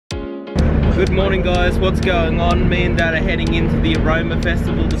Good morning guys, what's going on? Me and Dad are heading into the Aroma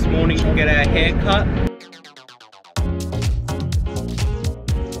Festival this morning to get our hair cut.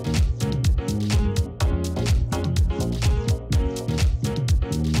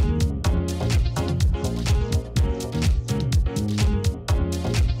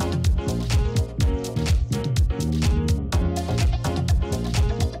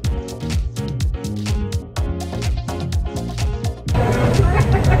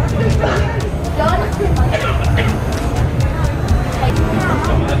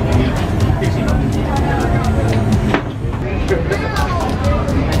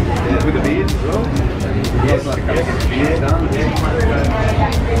 With the beard as well? Yes,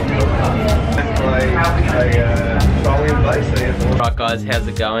 Right guys, how's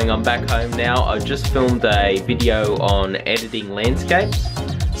it going? I'm back home now. I just filmed a video on editing landscapes,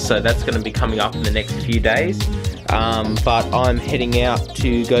 so that's going to be coming up in the next few days. But I'm heading out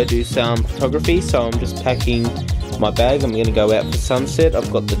to go do some photography, so I'm just packing my bag. I'm going to go out for sunset.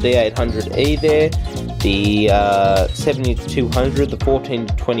 I've got the D800E there, the 70-200, the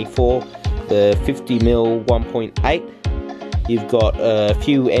 14-24, the 50mm 1.8. You've got a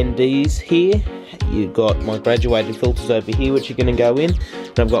few NDs here. You've got my graduated filters over here, which are going to go in.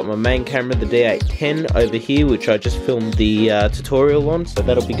 And I've got my main camera, the D810 over here, which I just filmed the tutorial on, so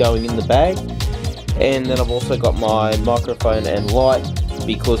that'll be going in the bag. And then I've also got my microphone and light,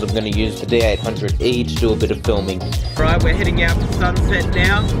 because I'm going to use the D800E to do a bit of filming. Right, we're heading out for sunset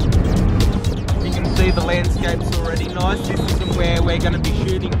now. You can see the landscape's already nice. This isn't where we're going to be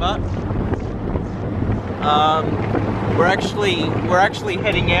shooting, but we're actually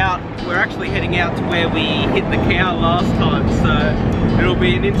heading out. We're actually heading out to where we hit the cow last time, so it'll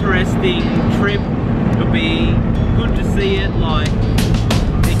be an interesting trip. It'll be good to see it. Like,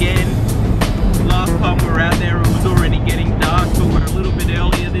 again, last time we were out there it was already getting dark, but we're a little bit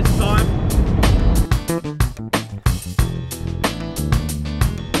earlier this time.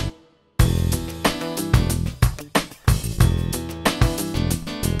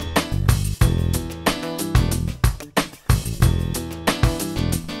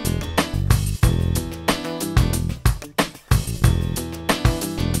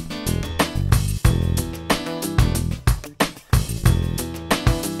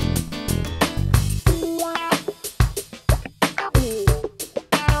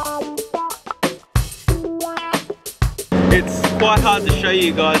 It's quite hard to show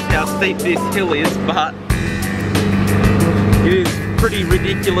you guys how steep this hill is, but it is pretty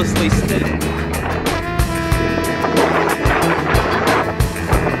ridiculously steep.